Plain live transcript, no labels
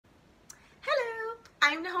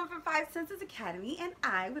I'm the home for Five Senses Academy, and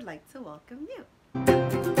I would like to welcome you.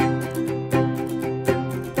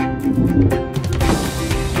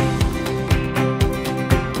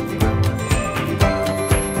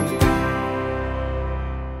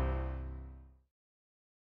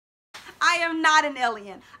 I am not an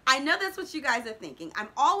alien. I know that's what you guys are thinking. I'm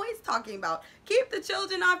always talking about keep the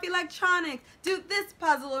children off electronics, do this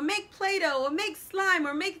puzzle, or make Play-Doh, or make slime,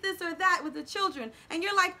 or make this or that with the children. And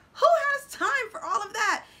you're like, who has time for all of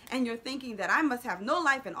that? And you're thinking that I must have no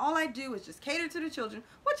life and all I do is just cater to the children,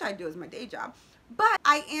 which I do as my day job. But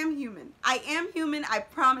I am human. I am human, I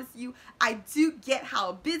promise you. I do get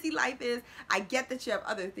how busy life is. I get that you have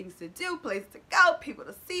other things to do, places to go, people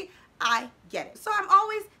to see. I get it. So I'm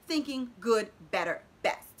always thinking good, better,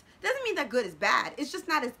 best. Doesn't mean that good is bad. It's just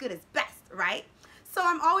not as good as best, right? So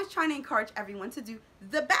I'm always trying to encourage everyone to do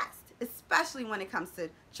the best, especially when it comes to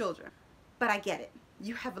children. But I get it.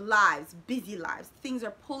 You have lives, busy lives. Things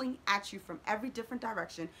are pulling at you from every different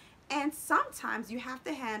direction. And sometimes you have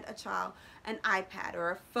to hand a child an iPad or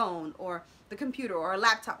a phone or the computer or a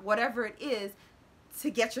laptop, whatever it is, to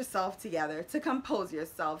get yourself together, to compose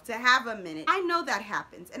yourself, to have a minute. I know that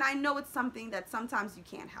happens, and I know it's something that sometimes you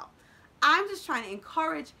can't help. I'm just trying to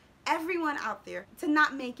encourage everyone out there to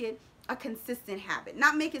not make it a consistent habit,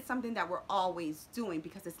 not make it something that we're always doing,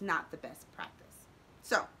 because it's not the best practice.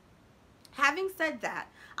 So, having said that,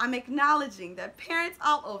 I'm acknowledging that parents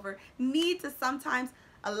all over need to sometimes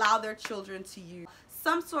allow their children to use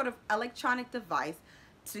some sort of electronic device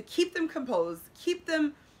to keep them composed, keep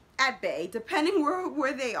them at bay, depending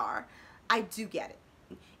where they are. I do get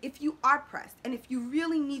it. If you are pressed and if you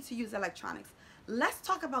really need to use electronics, let's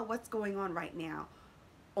talk about what's going on right now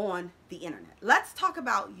on the internet. Let's talk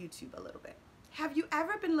about YouTube a little bit. Have you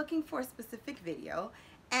ever been looking for a specific video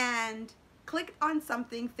and clicked on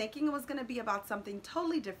something thinking it was going to be about something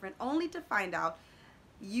totally different, only to find out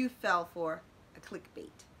you fell for a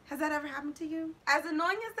clickbait? Has that ever happened to you? As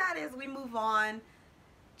annoying as that is, we move on,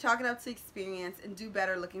 chalk it up to experience, and do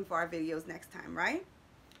better looking for our videos next time, right?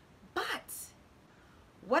 But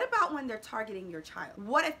what about when they're targeting your child?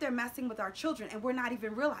 What if they're messing with our children and we're not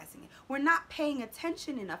even realizing it? We're not paying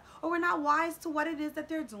attention enough, or we're not wise to what it is that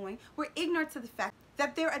they're doing. We're ignorant to the fact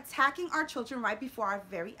that they're attacking our children right before our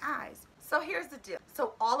very eyes. So here's the deal.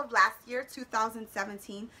 So all of last year,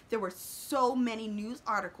 2017, there were so many news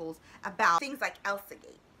articles about things like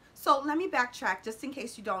Elsagate. So let me backtrack just in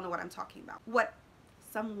case you don't know what I'm talking about. What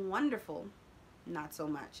some wonderful, not so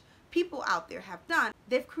much, people out there have done,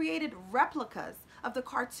 they've created replicas of the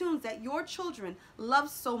cartoons that your children love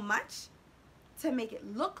so much to make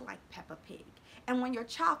it look like Peppa Pig. And when your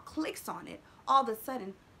child clicks on it, all of a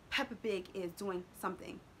sudden Peppa Pig is doing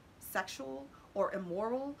something sexual or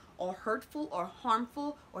immoral or hurtful or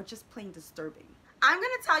harmful or just plain disturbing. I'm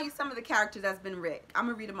going to tell you some of the characters that's been read. I'm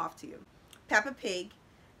going to read them off to you. Peppa Pig,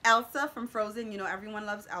 Elsa from Frozen, you know everyone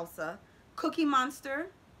loves Elsa, Cookie Monster,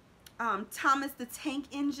 Thomas the Tank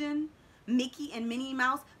Engine, Mickey and Minnie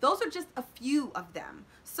Mouse. Those are just a few of them.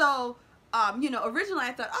 So, you know, originally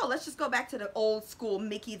I thought, oh, let's just go back to the old school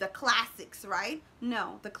Mickey, the classics, right?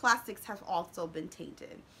 No, the classics have also been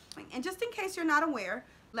tainted. And just in case you're not aware,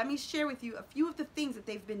 let me share with you a few of the things that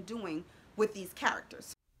they've been doing with these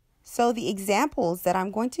characters. So the examples that I'm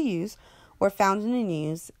going to use were found in the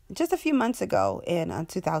news just a few months ago in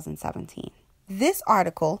 2017. This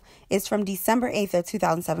article is from December 8th of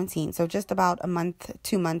 2017, so just about a month,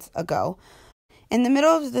 2 months ago. In the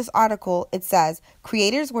middle of this article, it says,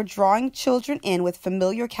 creators were drawing children in with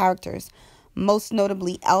familiar characters, most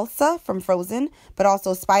notably Elsa from Frozen, but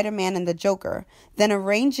also Spider-Man and the Joker, then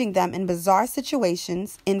arranging them in bizarre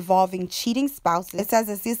situations involving cheating spouses. It says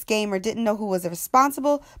that this gamer didn't know who was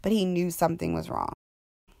responsible, but he knew something was wrong.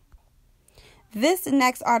 This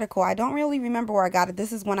next article, I don't really remember where I got it.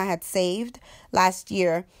 This is one I had saved last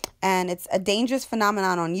year, and it's a dangerous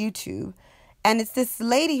phenomenon on YouTube. And it's this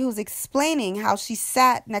lady who's explaining how she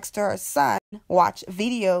sat next to her son, watched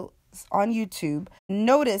videos on YouTube,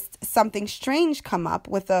 noticed something strange come up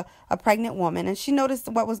with a pregnant woman, and she noticed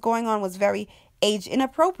what was going on was very age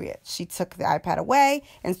inappropriate. She took the iPad away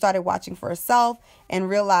and started watching for herself and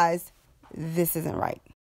realized this isn't right.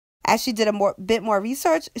 As she did a bit more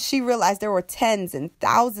research, she realized there were tens and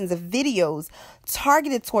thousands of videos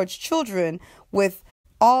targeted towards children with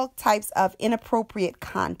all types of inappropriate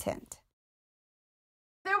content.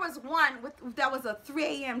 There was one that was a 3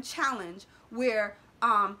 a.m. challenge where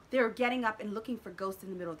they were getting up and looking for ghosts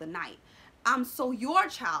in the middle of the night. So your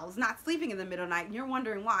child's not sleeping in the middle of the night, and you're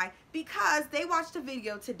wondering why. Because they watched a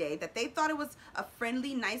video today that they thought it was a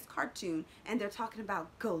friendly, nice cartoon, and they're talking about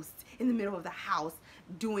ghosts in the middle of the house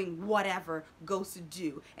doing whatever goes to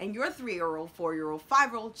do. And your 3-year-old, 4-year-old,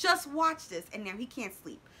 5-year-old just watched this and now he can't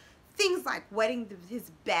sleep. Things like wetting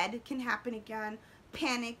his bed can happen again,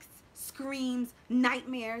 panics, screams,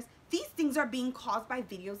 nightmares. These things are being caused by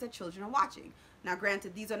videos that children are watching. Now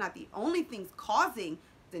granted, these are not the only things causing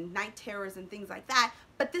the night terrors and things like that,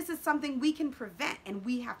 but this is something we can prevent and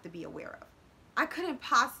we have to be aware of. I couldn't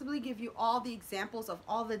possibly give you all the examples of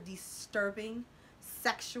all the disturbing,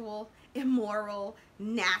 sexual, immoral,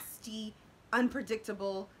 nasty,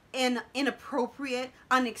 unpredictable, and inappropriate,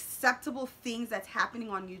 unacceptable things that's happening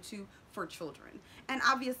on YouTube for children. And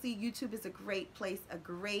obviously YouTube is a great place, a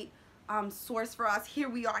great source for us. Here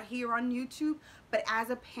we are here on YouTube, but as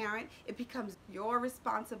a parent, it becomes your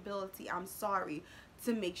responsibility, I'm sorry,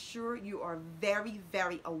 to make sure you are very,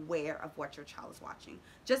 very aware of what your child is watching.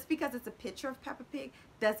 Just because it's a picture of Peppa Pig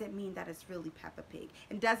doesn't mean that it's really Peppa Pig,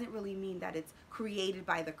 and doesn't really mean that it's created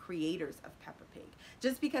by the creators of Peppa Pig.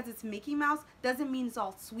 Just because it's Mickey Mouse doesn't mean it's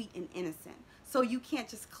all sweet and innocent. So you can't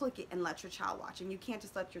just click it and let your child watch, and you can't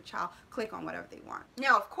just let your child click on whatever they want.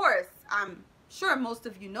 Now, of course, I'm sure most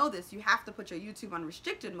of you know this, you have to put your YouTube on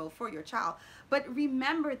restricted mode for your child, but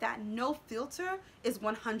remember that no filter is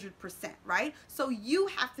 100%, right? So you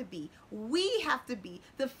have to be, we have to be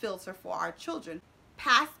the filter for our children.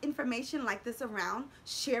 Pass information like this around,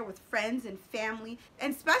 share with friends and family,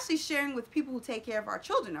 and especially sharing with people who take care of our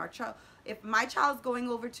children. If my child's going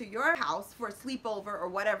over to your house for a sleepover or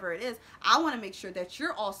whatever it is, I want to make sure that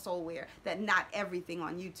you're also aware that not everything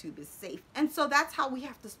on YouTube is safe. And so that's how we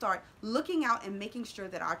have to start looking out and making sure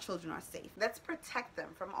that our children are safe. Let's protect them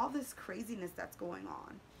from all this craziness that's going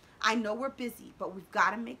on. I know we're busy, but we've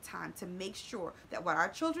got to make time to make sure that what our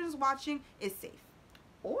children is watching is safe.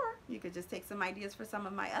 Or you could just take some ideas for some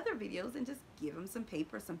of my other videos and just give them some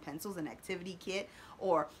paper, some pencils, an activity kit,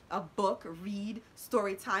 or a book, read,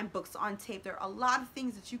 story time, books on tape. There are a lot of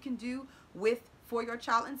things that you can do for your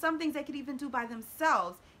child, and some things they could even do by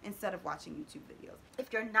themselves instead of watching YouTube videos.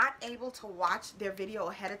 If you're not able to watch their video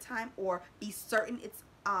ahead of time or be certain it's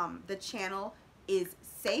the channel is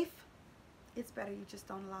safe, it's better you just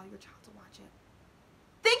don't allow your child to watch it.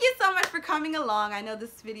 Thank you so much for coming along. I know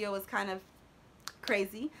this video was kind of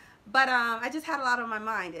crazy, but I just had a lot on my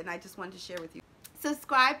mind and I just wanted to share with you.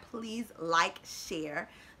 Subscribe, please, like, share.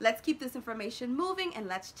 Let's keep this information moving and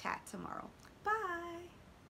let's chat tomorrow.